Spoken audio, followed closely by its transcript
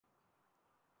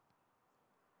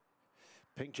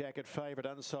Pink Jacket favourite,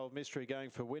 Unsolved Mystery, going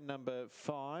for win number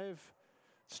 5.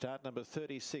 Start number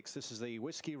 36. This is the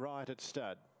Whiskey Riot at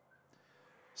stud.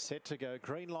 Set to go.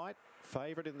 Green light.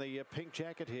 Favourite in the Pink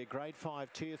Jacket here. Grade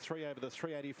 5, Tier 3 over the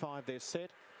 385. They're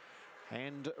set.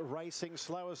 And racing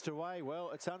slowest away.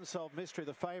 Well, it's Unsolved Mystery,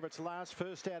 the favourites last.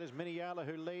 First out is Miniala,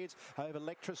 who leads over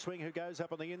Lectra Swing, who goes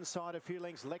up on the inside a few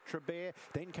lengths. Lectra Bear.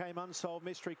 Then came Unsolved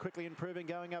Mystery, quickly improving,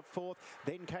 going up fourth.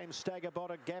 Then came Staggerbot,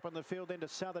 a gap on the field, then to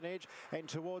Southern Edge. And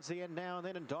towards the end now and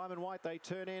then, and Diamond White, they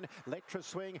turn in. Lectra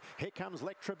Swing. Here comes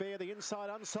Lectra Bear, the inside.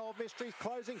 Unsolved Mystery's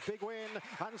closing. Big win.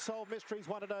 Unsolved Mystery's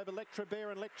won it over Lectra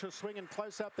Bear and Lectra Swing, and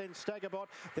close up then Staggerbot.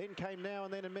 Then came Now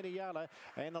and Then and Miniala.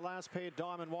 And the last pair,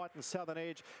 Diamond White and Southern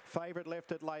Edge. Favourite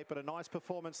left it late, but a nice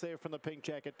performance there from the Pink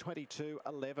Jacket,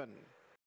 22-11.